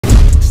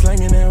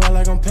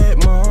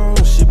pet mom,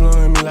 she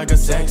blowing me like a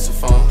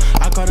saxophone.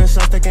 I call the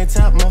shots, they can't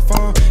tap my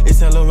phone. It's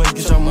hella way,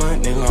 get your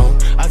money long.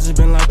 I just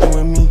been like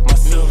with me,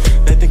 myself.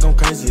 They think I'm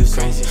crazy as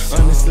crazy.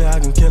 Honestly, I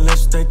can care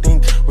less what they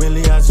think.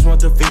 Really, I just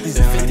want the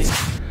 50s and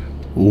 50s.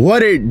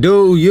 What it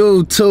do,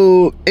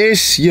 YouTube?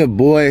 It's your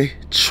boy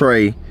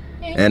Trey,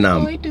 and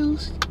I'm.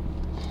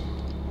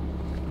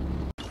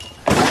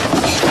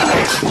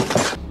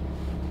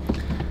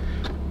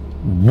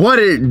 What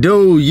it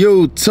do,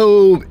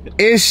 YouTube?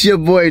 It's your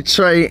boy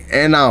Trey,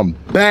 and I'm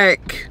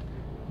back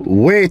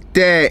with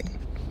that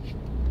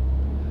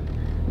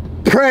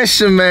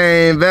pressure,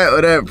 man. Back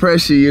with that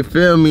pressure, you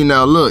feel me?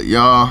 Now look,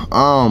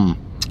 y'all.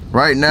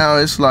 Right now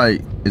it's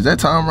like, is that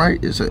time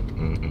right? Is it?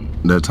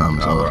 That time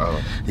is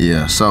right.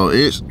 Yeah. So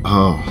it's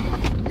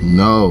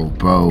no,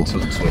 bro.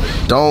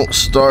 Don't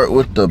start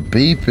with the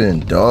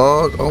beeping,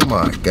 dog. Oh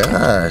my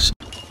gosh.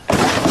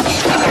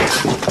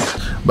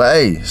 But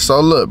hey,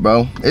 so look,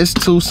 bro, it's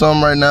 2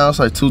 something right now. It's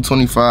like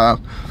 2:25,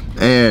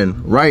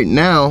 and right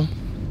now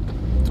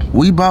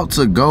we about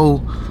to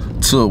go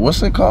to,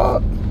 what's it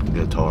called?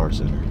 Guitar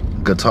Center.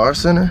 Guitar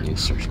Center?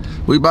 Yes, sir.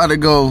 We about to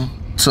go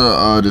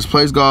to this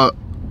place called,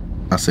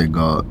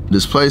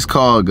 this place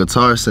called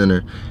Guitar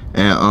Center,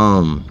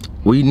 and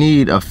we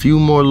need a few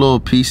more little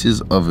pieces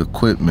of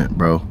equipment,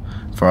 bro,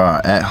 for our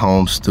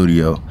at-home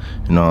studio.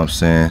 You know what I'm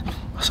saying?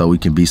 So we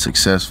can be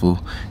successful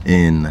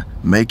in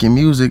making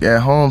music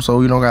at home, so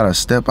we don't gotta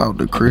step out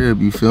the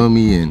crib, you feel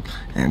me,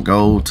 and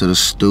go to the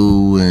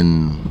stew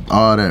and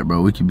all that,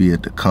 bro. We can be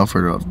at the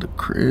comfort of the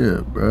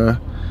crib, bro. Know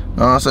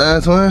what I'm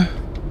saying, twin?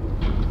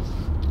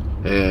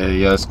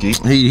 Yeah, ski.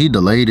 He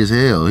delayed as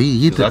hell.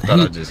 I thought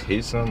I just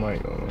hit something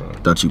like.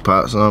 Thought you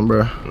popped something,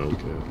 bro.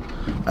 Okay.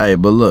 Hey,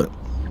 but look,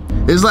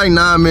 it's like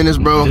 9 minutes,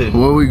 bro.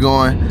 Where we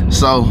going?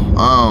 So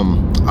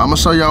I'm gonna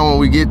show y'all when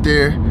we get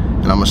there.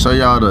 And I'm gonna show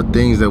y'all the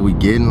things that we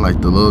getting,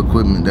 like the little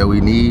equipment that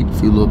we need, a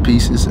few little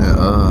pieces,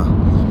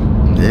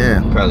 and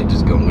yeah. Probably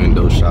just go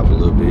window shop a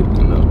little bit,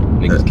 you know.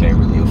 Niggas can't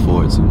really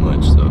afford too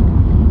much, so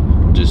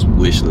just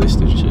wish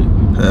list and shit.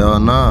 Hell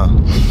nah.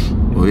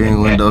 We ain't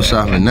window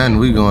shopping nothing.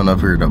 We going up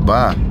here to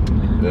buy.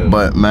 Yeah.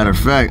 But matter of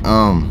fact,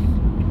 y'all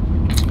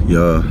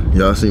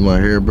see my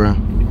hair, bro?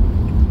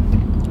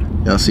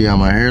 Y'all see how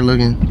my hair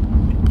looking?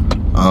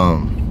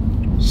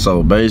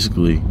 So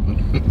basically,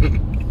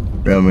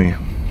 I mean,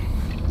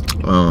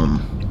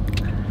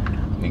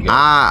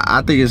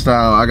 I think it's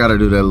time. I gotta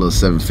do that little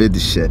 750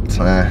 shit,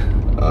 man.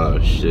 Oh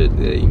shit,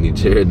 yeah, you need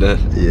your hair done?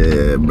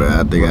 Yeah, bro,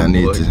 I think I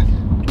need to.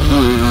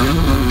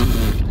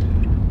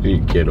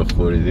 You can't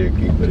afford it,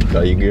 you better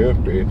call your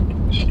girlfriend.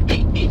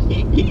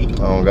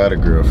 I don't got a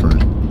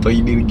girlfriend. But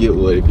you need to get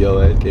one if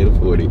y'all ass can't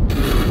afford it.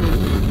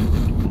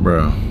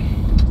 Bro,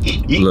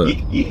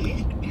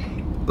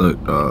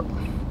 look, dog.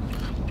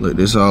 Look,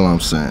 this is all I'm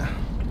saying.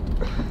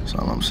 That's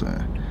all I'm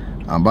saying.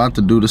 I'm about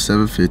to do the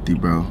 750,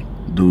 bro.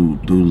 Do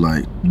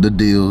like the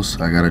deals.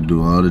 I gotta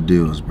do all the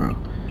deals, bro.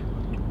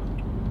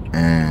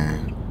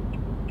 And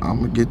I'm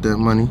gonna get that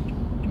money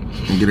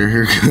and get a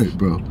haircut,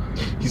 bro.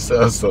 You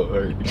sound so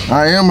hurt.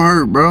 I am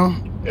hurt, bro.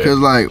 Cause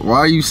like,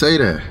 why you say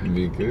that?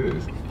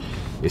 Because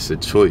it's a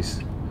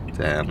choice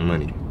to have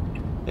money.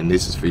 And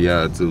this is for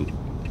y'all too.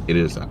 It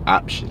is an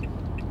option.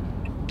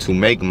 To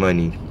make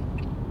money,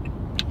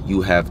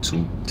 you have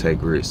to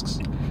take risks.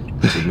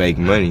 To make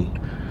money,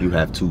 you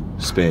have to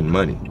spend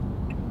money.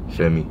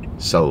 Feel me?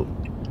 So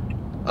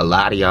a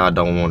lot of y'all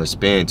don't want to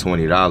spend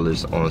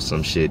 $20 on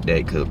some shit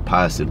that could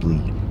possibly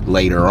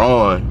later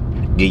on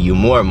give you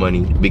more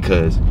money,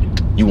 because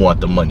you want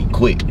the money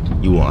quick.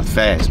 You want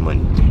fast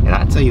money. And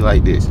I tell you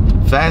like this,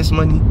 fast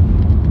money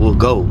will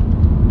go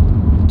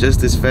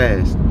just as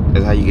fast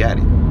as how you got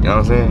it. You know what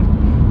I'm saying?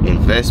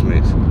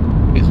 Investments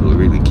is what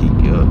really keep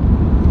you up.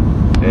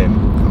 And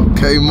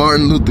okay,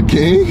 Martin Luther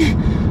King.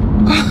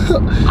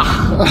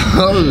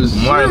 Oh,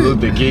 Martin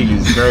Luther King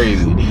is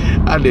crazy.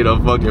 I did a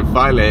fucking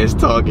finance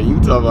talk and you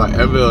talking about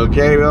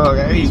MLK, dog.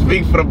 He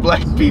speak for the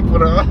black people,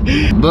 dog.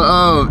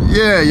 But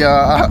yeah,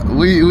 y'all,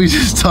 we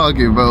just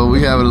talking, bro.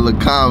 We having a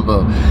little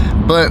convo.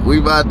 But we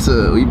about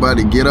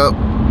to get up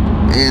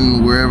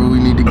and wherever we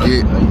need to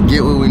get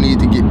what we need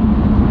to get.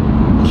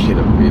 Get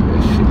up in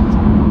that shit.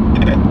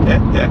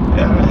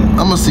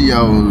 I'ma see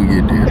y'all when we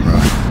get there, bro.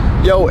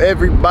 Yo,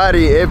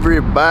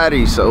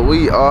 everybody, so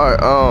we are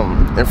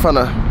in front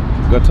of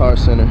Guitar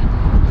Center,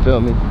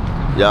 feel me?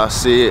 Y'all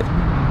see it,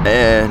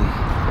 and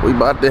we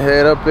about to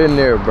head up in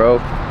there, bro.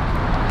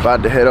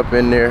 About to head up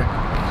in there.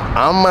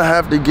 I'm gonna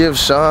have to give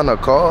Sean a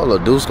call, or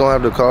Deuce gonna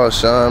have to call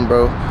Sean,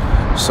 bro,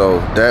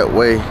 so that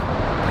way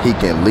he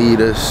can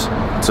lead us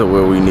to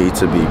where we need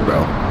to be,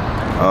 bro.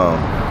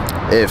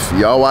 If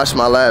y'all watched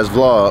my last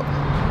vlog,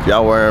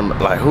 y'all wearing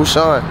like, who's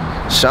Sean?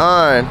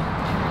 Sean,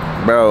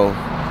 bro.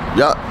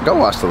 Y'all go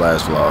watch the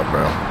last vlog,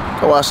 bro.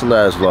 Go watch the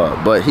last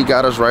vlog. But he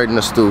got us right in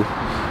the stew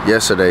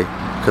yesterday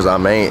because our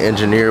main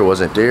engineer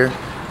wasn't there,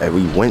 and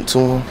we went to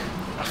him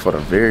for the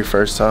very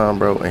first time,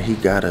 bro, and he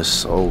got us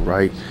so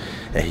right.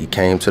 And he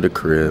came to the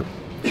crib,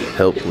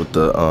 helped with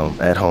the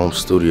at-home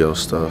studio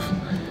stuff,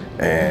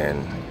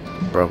 and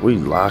bro, we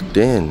locked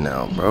in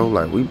now, bro.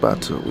 Like we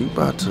about to.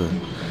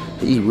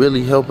 He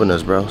really helping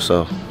us, bro.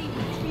 So,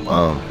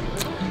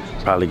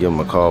 probably give him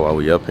a call while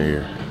we up in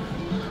here,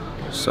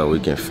 so we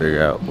can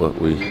figure out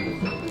what we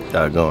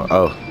got going.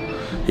 Oh,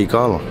 he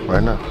calling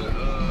right now.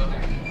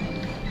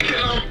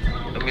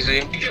 Let me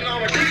see.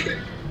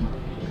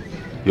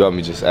 You want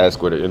me to just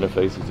ask where the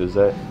interfaces is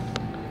at?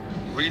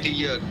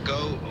 Really,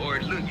 go,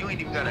 or look, you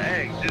ain't even gotta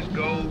ask. Just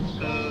go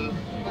to,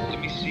 let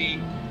me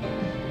see.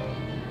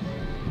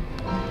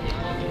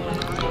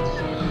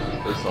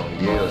 It's on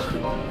Yale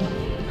Street.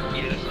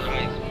 Yeah, that's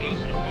nice. Close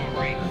to the bar,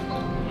 right?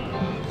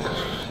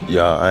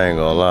 Y'all, I ain't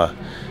gonna lie.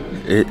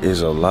 It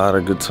is a lot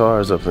of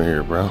guitars up in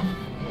here, bro.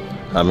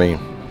 I mean,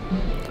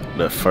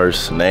 the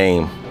first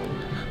name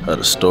of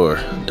the store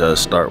does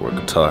start with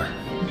guitar.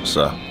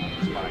 So,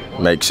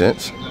 makes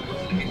sense.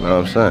 You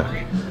know what I'm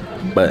saying?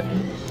 But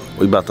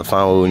we about to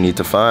find what we need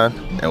to find.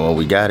 And when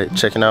we got it,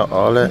 checking out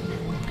all that,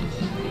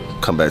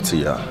 come back to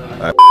y'all.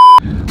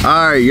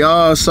 All right,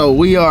 y'all. So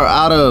we are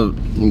out of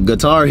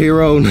Guitar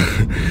Hero.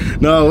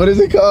 No, what is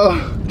it called?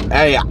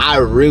 Hey, I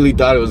really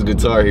thought it was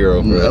Guitar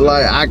Hero, bro.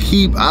 Like I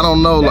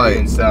don't know, like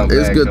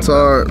it's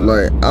guitar,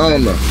 like I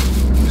don't know.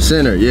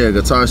 Center, yeah,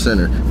 Guitar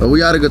Center. But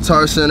we out of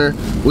Guitar Center.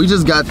 We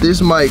just got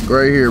this mic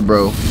right here,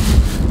 bro.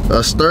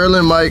 A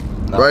Sterling mic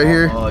right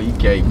here. Oh, you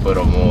can't put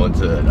them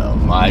onto the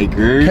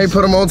micers. Can't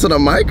put them onto the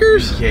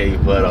micers?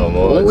 Can't put them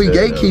on. What we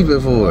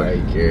gatekeeping for?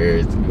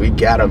 Micers. We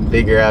gotta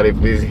figure out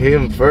if it's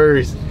him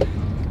first.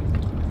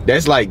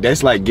 That's like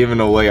giving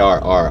away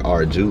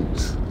our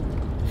juice.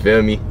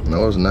 Feel me?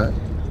 No, it's not.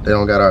 They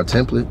don't got our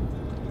template.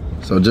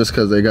 So just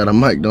cause they got a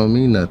mic don't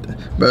mean nothing.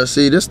 But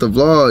see, this the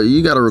vlog,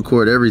 you gotta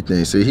record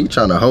everything. See, he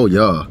trying to hold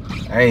y'all.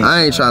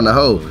 I ain't trying to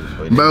hold.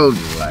 Bro,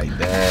 like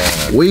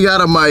that. We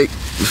got a mic,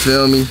 you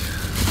feel me?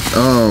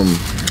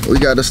 We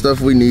got the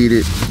stuff we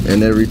needed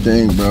and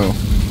everything, bro.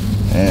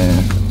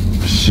 And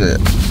shit,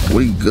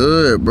 we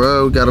good,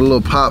 bro. We got a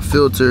little pop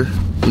filter.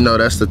 You know,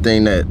 that's the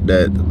thing that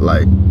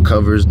like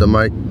covers the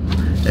mic.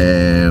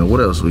 And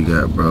what else we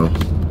got, bro?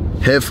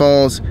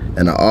 Headphones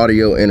and an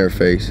audio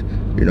interface.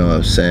 You know what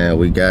I'm saying?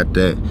 We got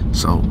that.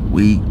 So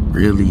we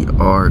really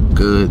are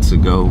good to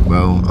go,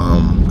 bro.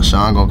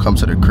 Sean gonna come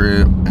to the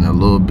crib in a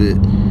little bit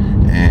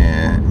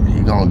and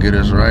he gonna get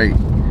us right,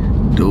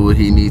 do what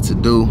he needs to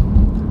do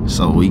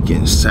so we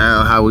can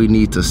sound how we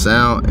need to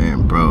sound.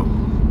 And bro,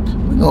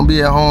 we gonna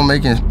be at home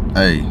making,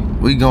 hey,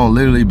 we gonna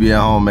literally be at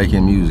home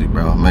making music,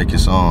 bro, making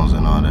songs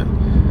and all that.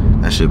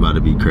 That shit about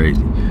to be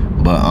crazy.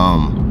 But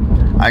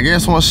I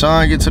guess once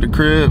Sean get to the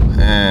crib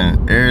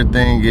and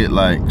everything get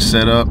like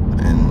set up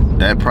and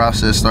that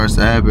process starts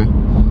to happen,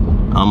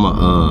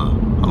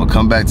 I'ma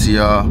come back to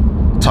y'all,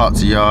 talk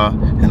to y'all,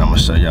 and I'ma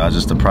show y'all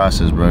just the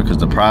process, bro. Cause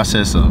the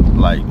process of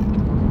like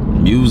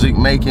music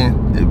making,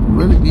 it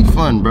really be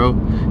fun, bro.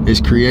 It's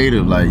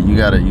creative. Like you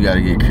gotta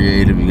get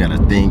creative. You gotta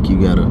think.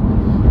 You gotta,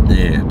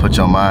 yeah, put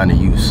your mind to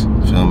use.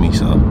 Feel me?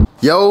 So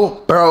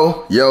yo,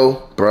 bro.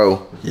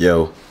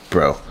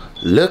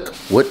 Look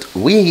what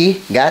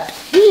we got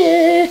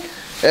here.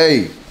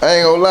 Hey, I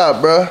ain't gonna lie,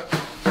 bro.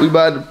 We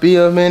about to be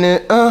a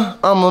minute.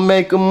 I'ma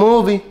make a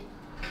movie.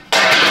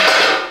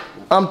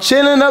 I'm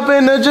chilling up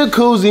in the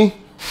jacuzzi.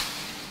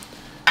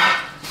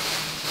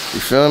 You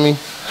feel me?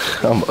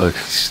 I'm ugly,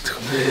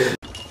 stupid.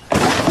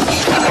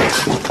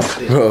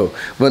 Bro,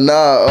 but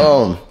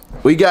nah,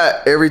 we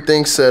got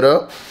everything set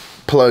up,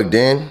 plugged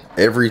in.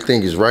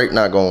 Everything is right,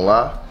 not gonna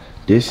lie.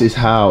 This is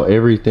how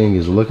everything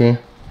is looking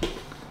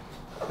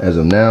as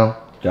of now.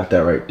 Got that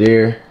right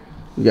there.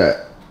 We got,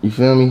 you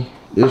feel me?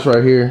 This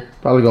right here,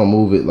 probably gonna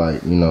move it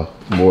like, you know,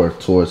 more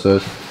towards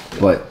us.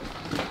 But,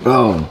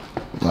 bro,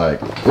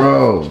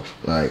 feel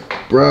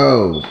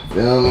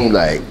me?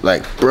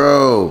 Like,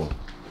 bro.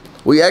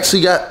 We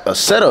actually got a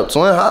setup,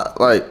 twin.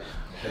 Like,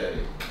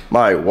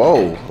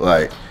 whoa,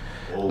 like,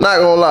 not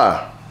gonna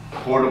lie.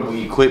 Portable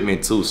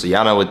equipment too, so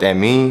y'all know what that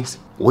means.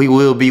 We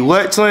will be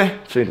what, twin?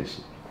 Finish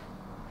it.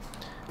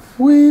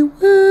 We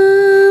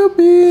will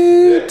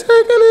be taking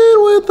it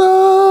with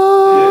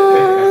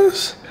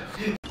us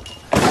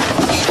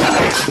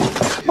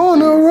on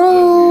the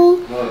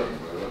road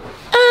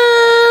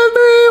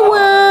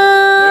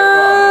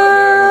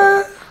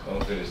everywhere.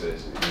 Don't finish that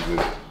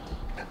shit.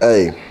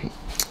 Hey,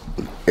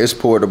 it's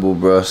portable,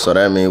 bro, so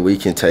that means we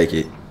can take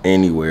it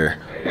anywhere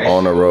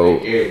on the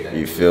road.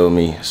 You feel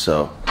me?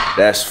 So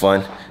that's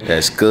fun.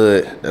 That's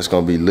good. That's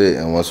gonna be lit.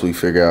 And once we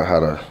figure out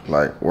how to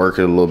like work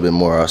it a little bit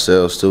more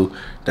ourselves too,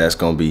 that's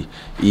gonna be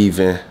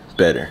even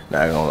better.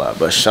 Not gonna lie.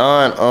 But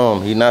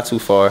Sean, he not too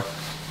far.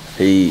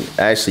 He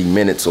actually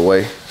minutes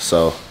away.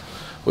 So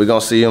we gonna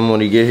see him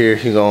when he get here.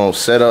 He gonna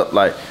set up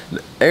like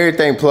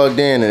everything plugged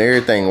in and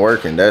everything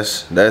working.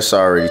 That's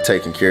already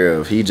taken care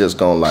of. He just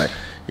gonna like,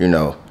 you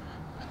know,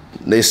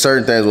 there's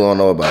certain things we don't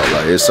know about.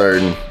 Like it's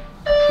certain,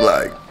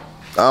 like,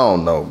 I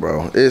don't know,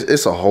 bro.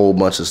 It's a whole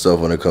bunch of stuff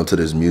when it comes to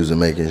this music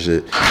making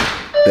shit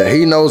that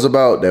he knows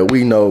about that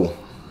we know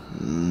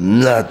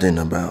nothing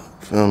about.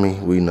 Feel me?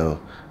 We know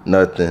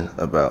nothing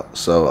about.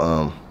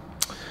 So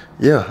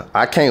yeah,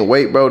 I can't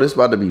wait, bro. This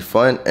about to be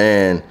fun.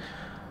 And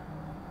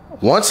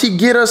Once he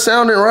get us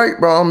sounding right,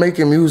 bro, I'm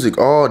making music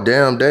all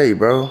damn day,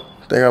 bro.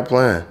 Think I'm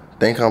playing.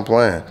 Think I'm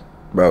playing.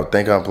 Bro,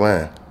 think I'm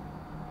playing.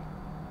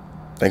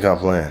 Think I'm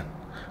playing.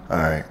 All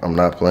right, I'm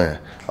not playing.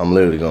 I'm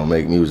literally gonna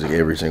make music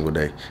every single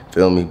day.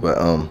 Feel me? But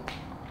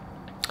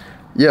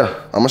yeah,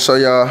 I'm gonna show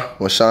y'all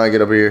when Sean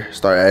get up here,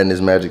 start adding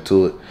his magic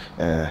to it,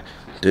 and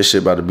this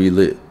shit about to be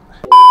lit.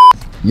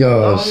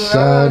 Yo,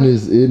 Sean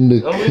is in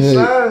the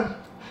cut.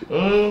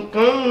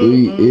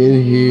 We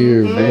in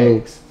here,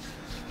 bro.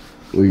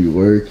 We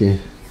working.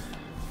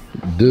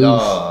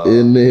 Deuce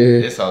in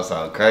there. This all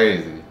sound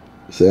crazy.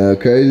 Sound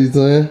crazy,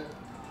 son?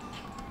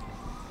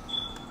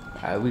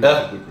 Alright, we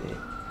gotta get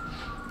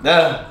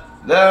that.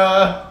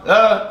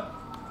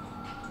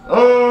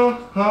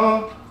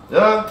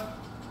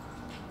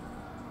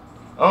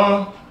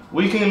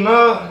 We can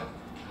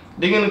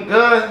dig in the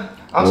gut.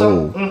 I'm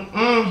so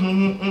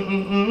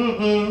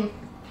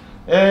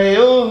hey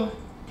yo.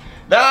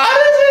 Nah,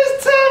 this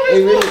is tough.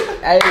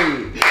 Hey,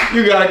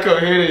 You gotta come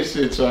hear this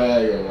shit,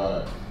 Triangle,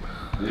 man.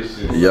 This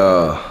shit.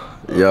 Yo,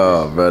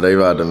 bro, they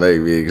about to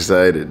make me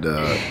excited,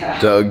 dog.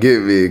 Don't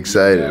get me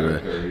excited,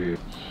 man.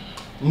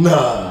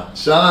 Nah,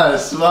 Sean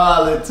is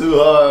smiling too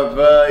hard,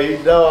 bro. He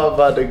know I'm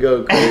about to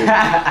go crazy.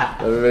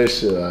 Let me make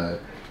sure, alright.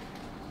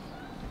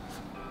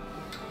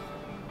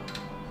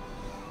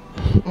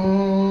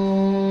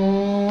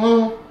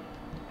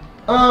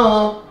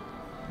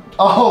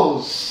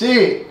 Oh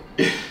shit.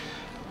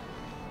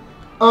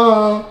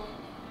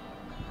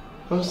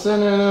 I'm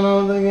sitting and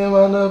I'm thinking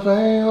about the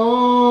pain.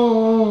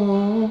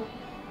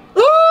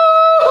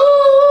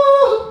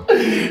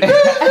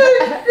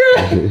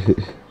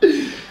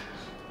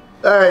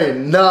 Hey,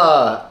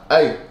 nah.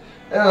 Hey,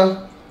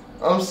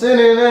 I'm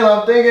sitting and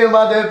I'm thinking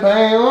about that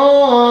pain.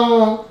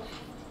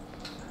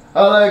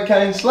 I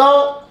can't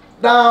slow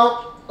down.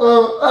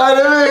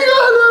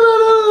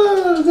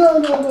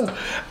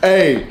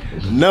 Hey,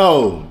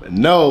 no,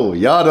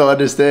 y'all don't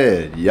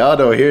understand. Y'all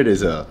don't hear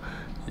this, huh?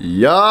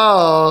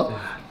 Y'all,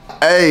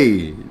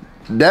 hey,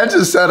 that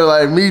just sounded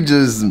like me,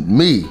 just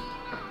me.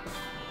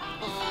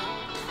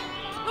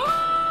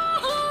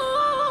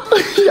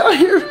 Y'all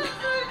hear me?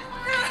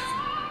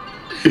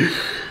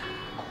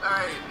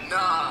 Hey,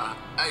 nah,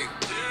 hey,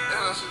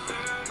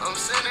 I'm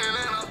sitting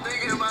and I'm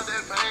thinking about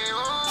that pain.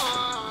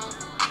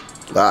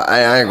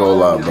 I ain't gonna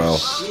lie, bro.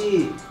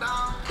 shit.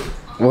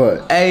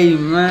 What? Hey,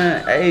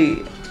 man,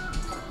 hey.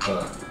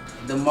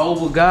 The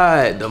mobile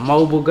guy.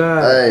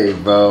 Hey,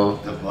 bro.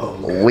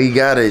 We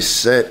got it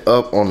set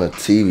up on the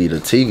TV. The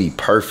TV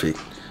perfect.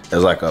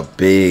 It's like a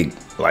big,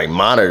 like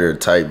monitor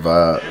type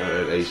vibe.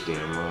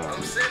 HDMI.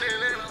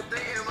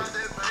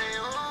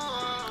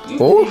 You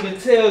can even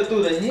tell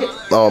through the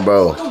headphones. Oh,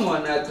 bro. Come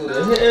on now, through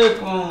the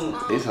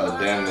headphones. This hoe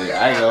damn near,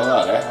 I ain't gonna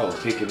lie, that hoe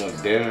picking up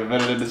damn near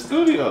better than the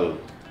studio.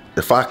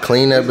 If I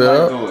clean that bit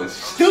up. Going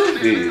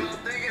stupid.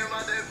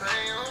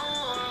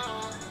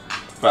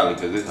 Probably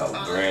because this hoe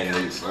brand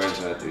new,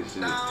 fresh out this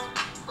shit.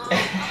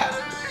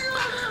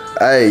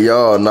 Hey,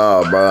 y'all,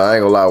 nah, bro. I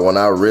ain't gonna lie. When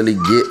I really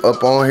get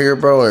up on here,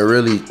 bro, and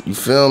really, you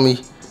feel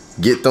me?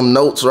 Get them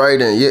notes right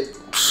and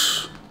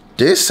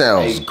this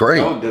sounds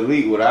great. Don't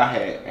delete what I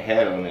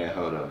had on that.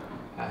 Hold up.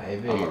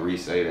 I'm gonna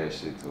re-say that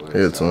shit to it.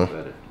 Yeah, son.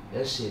 Better.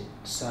 That shit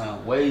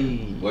sound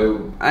way.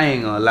 I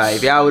ain't gonna lie.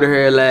 If y'all would've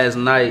heard last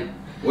night.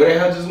 Where the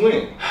hell just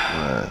went?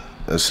 Man,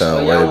 that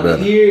sound y'all way wanna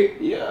better. hear it?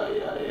 Yeah.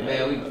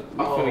 Man, we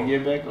finna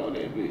get back on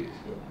that bitch.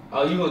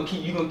 Oh, you gonna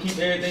keep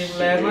everything from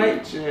last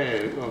night?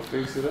 Yeah, we gonna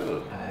fix it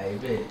up. I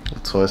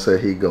bet. Twin said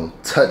he gonna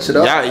touch it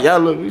up. Y'all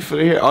look, we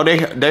finna hear. Oh, they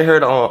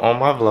heard on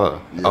my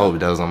vlog. Yeah. Oh,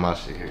 that was on my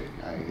shit here.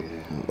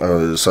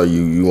 So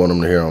you want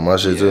them to hear on my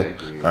shit too?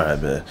 Yeah. All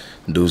right, man.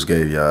 Deuce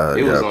gave y'all.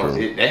 It was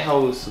on. That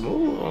hoe was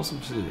smooth on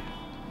some shit.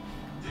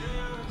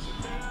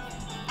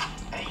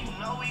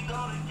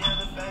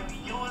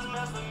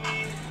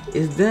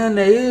 It's done.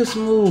 That is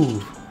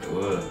smooth. It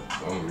was.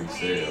 I'm gonna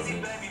reset.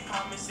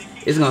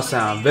 It's gonna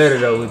sound better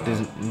though with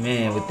this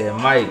man with that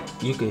mic.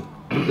 You could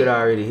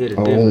already hear the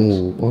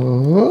difference.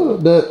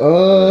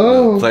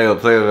 Play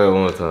it that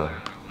one time.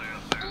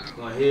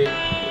 Gonna hear it?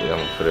 Yeah, I'm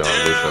gonna put it on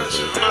this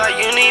one. Like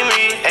you need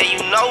me, and you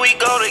know we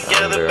go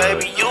together,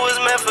 baby. You was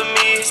meant for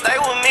me. Stay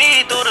with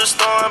me through the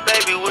storm,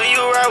 baby. Will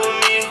you ride with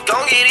me?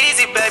 Gon' get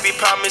easy, baby.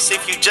 Promise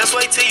if you just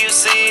wait till you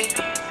see.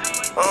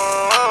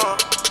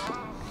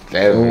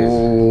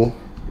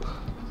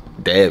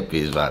 That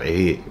bitch about to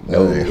hit.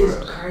 No,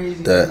 It's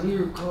crazy that we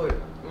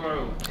record,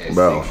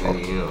 bro.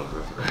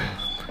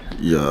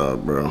 Yeah,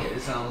 bro.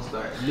 It sounds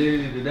like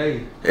literally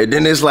today. And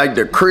then it's like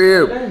the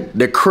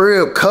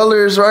crib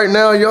colors right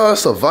now, y'all.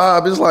 It's a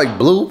vibe. It's like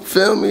blue,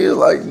 feel me? It's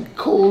like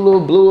cool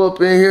little blue up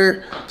in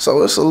here.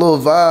 So it's a little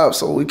vibe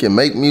so we can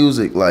make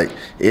music. Like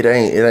it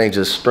ain't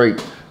just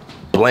straight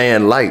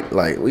bland light.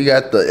 Like we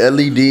got the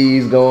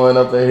LEDs going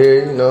up in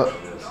here, you know.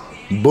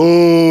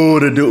 Boo,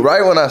 the dude.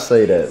 Right when I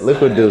say that, look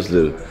what Deuce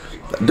do.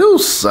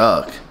 Dude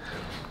suck.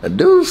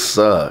 Dude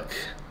suck.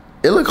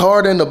 It look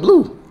hard in the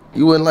blue.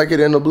 You wouldn't like it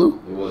in the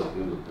blue? It was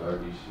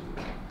dirty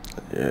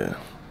shit. Yeah.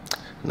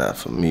 Not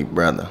for me,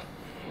 brother.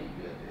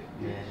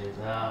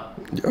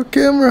 Your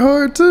camera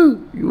hard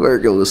too. You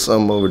working with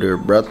something over there,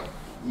 brother.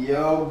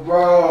 Yo,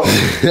 bro.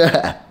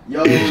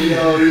 Yo,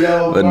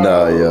 bro. But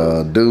nah,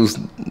 y'all, Deuce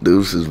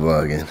is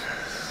vlogging.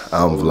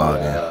 I'm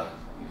vlogging.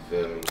 You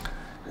feel me?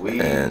 We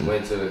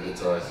went to the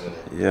guitar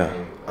center. Yeah,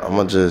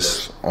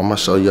 I'ma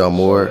show y'all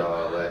more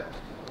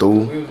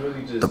through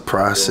the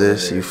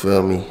process, you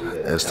feel me,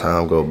 as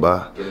time go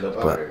by.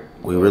 But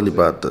we really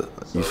about to,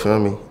 you feel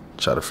me,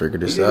 try to figure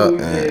this out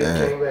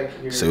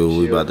and see what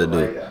we about to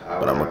do.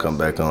 But I'm gonna come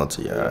back on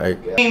to you, alright?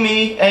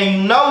 Me,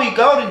 and you know we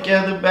go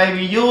together,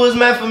 baby. You was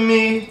meant for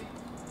me.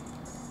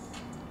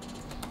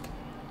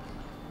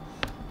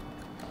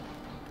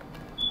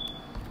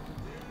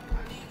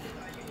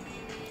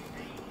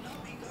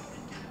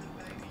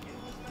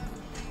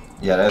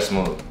 Yeah, that's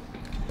smooth.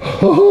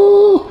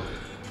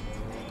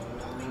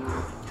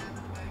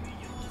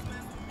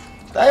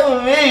 Stay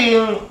with me.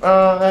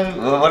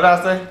 What did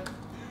I say?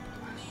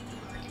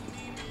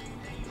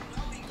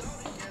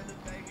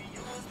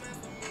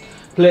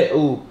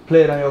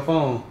 Play it on your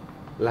phone.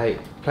 Like,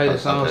 play the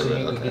song so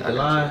you can get the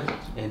line,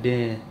 and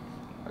then,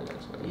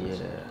 yeah,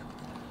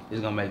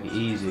 it's gonna make it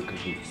easier,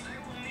 cause you.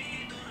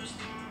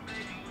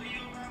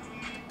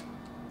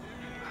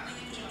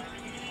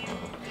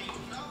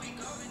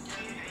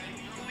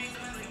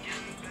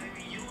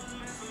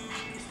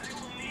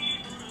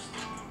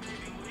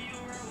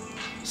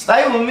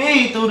 Stay with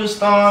me through the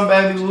storm,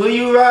 baby. Will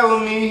you ride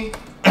with me?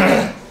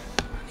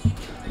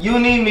 You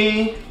need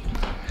me.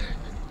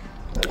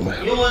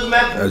 You was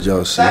meant As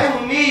y'all see, stay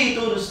with me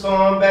through the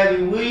storm,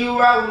 baby. Will you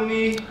ride with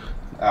me?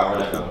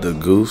 the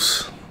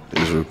goose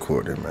is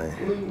recording, man.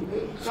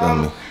 Feel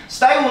me?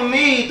 Stay with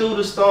me through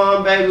the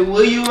storm, baby.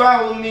 Will you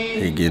ride with me?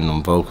 He getting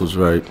them vocals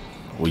right.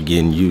 We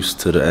getting used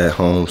to the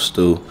at-home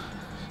stew.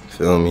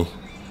 Feel me?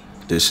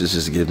 This is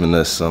just giving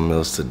us something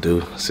else to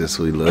do since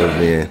we love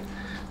being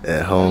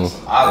at home.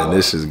 And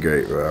this is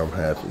great, bro. I'm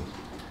happy.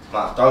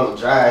 My throat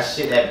dry as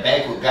shit. That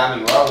banquet got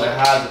me rolling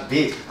high as a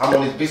bitch. I'm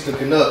on this bitch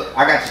looking up.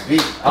 I got your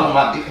bitch. I'm on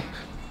my dick.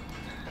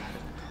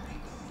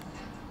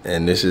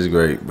 And this is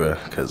great, bro,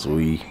 because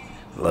we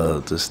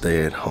love to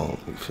stay at home.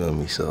 You feel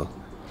me? So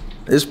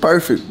it's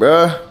perfect,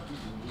 bro.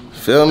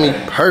 Feel me?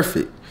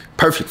 Perfect.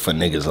 Perfect for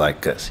niggas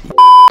like us.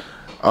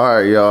 All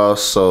right, y'all.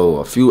 So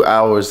a few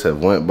hours have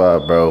went by,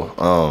 bro.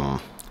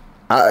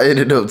 I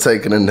ended up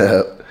taking a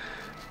nap.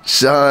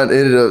 Sean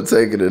ended up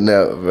taking a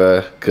nap,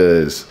 bro,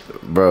 cause,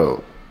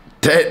 bro,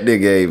 that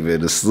nigga ain't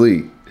been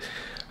asleep.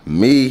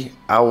 Me,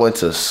 I went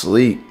to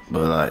sleep,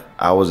 but like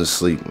I wasn't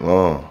asleep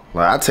long.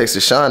 Like I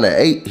texted Sean at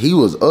 8, he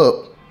was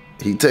up.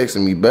 He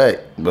texted me back,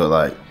 but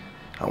like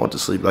I went to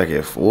sleep like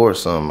at 4 or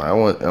something. I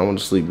went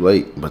to sleep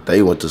late, but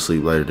they went to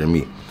sleep later than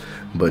me.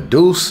 But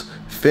Deuce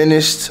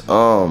finished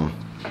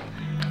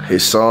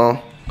his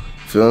song,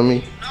 feel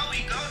me?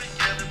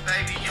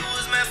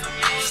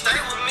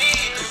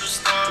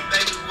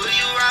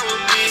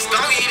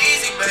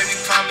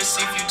 If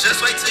you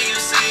just wait till you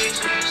see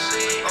 2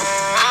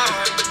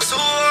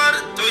 out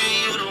of 3,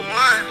 you the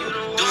one.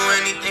 Do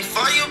anything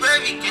for you,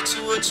 baby, get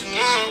you what you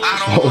want. I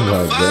don't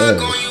wanna fuck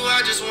on you,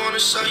 I just wanna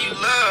show you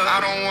love. I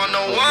don't want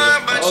no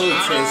one but you. I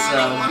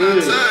don't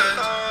wanna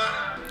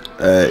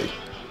touch. Hey,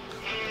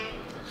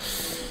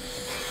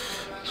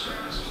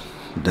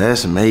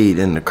 that's made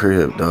in the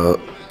crib, dog.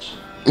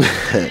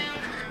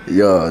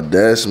 Yo,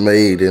 that's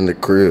made in the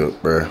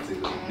crib, bro.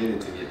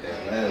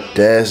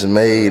 That's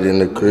made in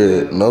the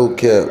crib, no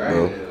cap,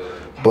 bro.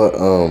 But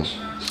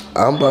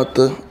I'm about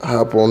to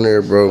hop on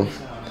there, bro.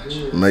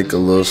 Make a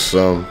little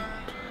something.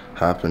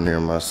 Hop in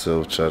there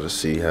myself, try to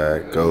see how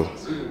it go.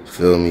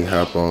 Feel me?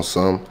 Hop on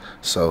some.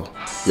 So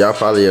y'all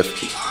probably have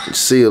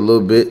see a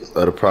little bit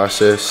of the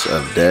process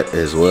of that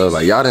as well.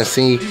 Like y'all didn't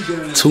see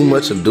too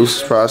much of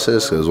Deuce's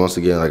process, because once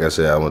again, like I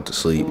said, I went to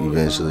sleep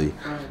eventually.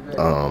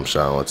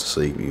 Sean went to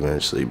sleep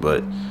eventually,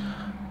 but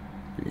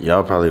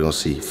y'all probably gonna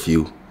see a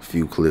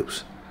few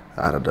clips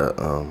out of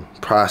the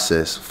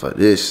process for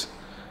this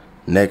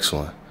next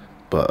one.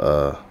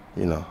 But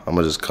you know, I'm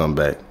gonna just come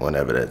back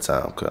whenever that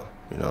time comes.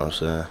 You know what I'm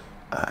saying?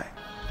 Alright.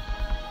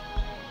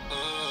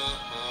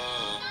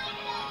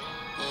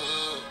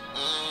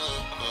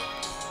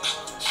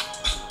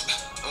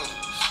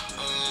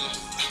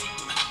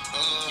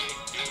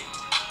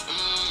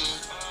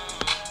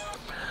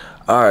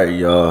 Alright,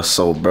 y'all.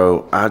 So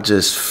bro, I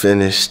just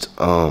finished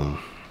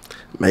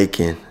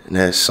making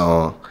that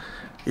song.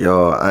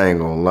 Y'all, I ain't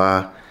gonna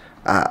lie.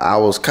 I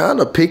was kind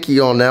of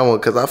picky on that one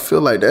because I feel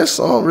like that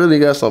song really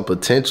got some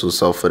potential.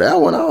 So for that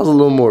one, I was a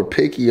little more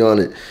picky on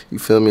it. You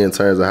feel me? In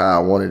terms of how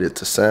I wanted it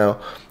to sound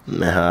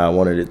and how I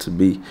wanted it to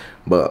be.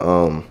 But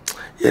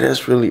yeah,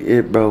 that's really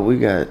it, bro. We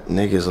got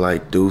niggas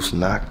like Deuce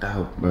knocked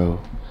out, bro.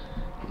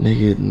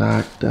 Nigga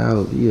knocked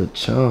out. He a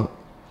chump.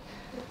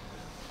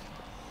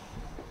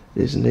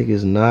 This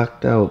nigga's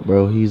knocked out,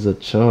 bro. He's a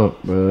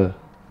chump, bro.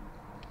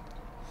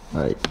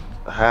 Like,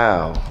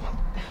 how?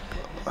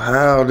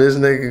 How this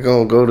nigga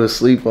gonna go to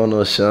sleep on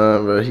us,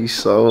 Sean, bro? He's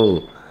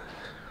so.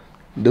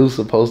 Dude's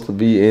supposed to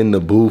be in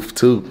the booth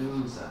too.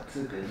 I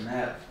took a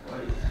nap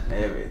and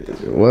everything.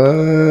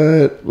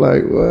 What?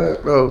 Like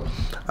what, bro?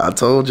 I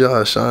told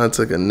y'all Sean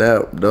took a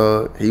nap,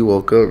 dog. He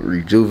woke up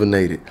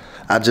rejuvenated.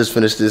 I just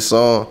finished this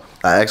song.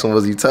 I asked him,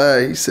 was he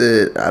tired? He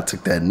said, I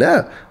took that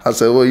nap. I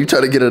said, well, you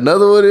trying to get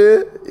another one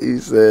in? He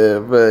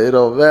said, but it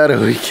don't matter,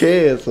 we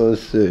can, so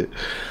shit.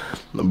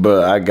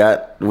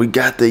 But we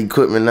got the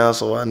equipment now,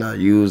 so why not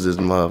use this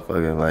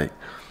motherfucker? Like,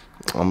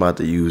 I'm about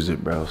to use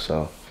it, bro.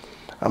 So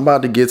I'm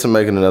about to get to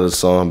making another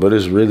song, but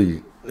it's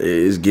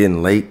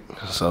getting late.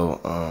 So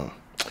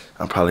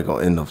I'm probably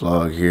gonna end the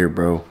vlog here,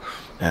 bro.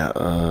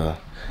 And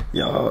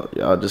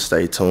y'all just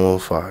stay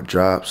tuned for our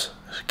drops.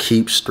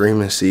 Keep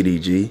streaming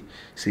CDG.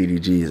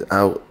 CDG is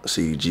out,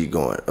 CDG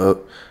going up.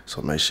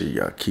 So make sure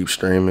y'all keep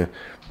streaming.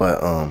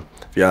 But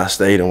if y'all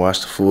stayed and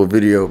watched the full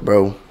video,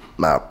 bro,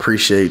 I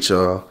appreciate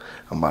y'all.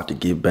 I'm about to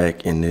get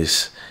back in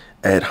this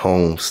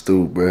at-home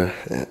stew, bro,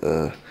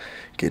 and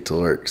get to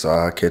work. So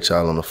I'll catch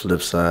y'all on the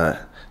flip side.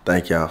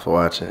 Thank y'all for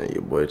watching.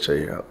 Your boy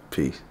Trey out.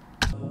 Peace.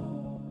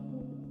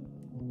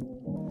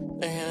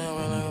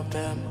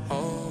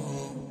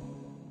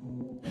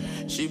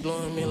 She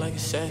blowing me like a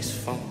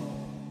saxophone.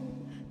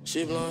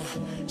 She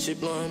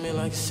blowing me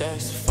like a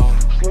saxophone.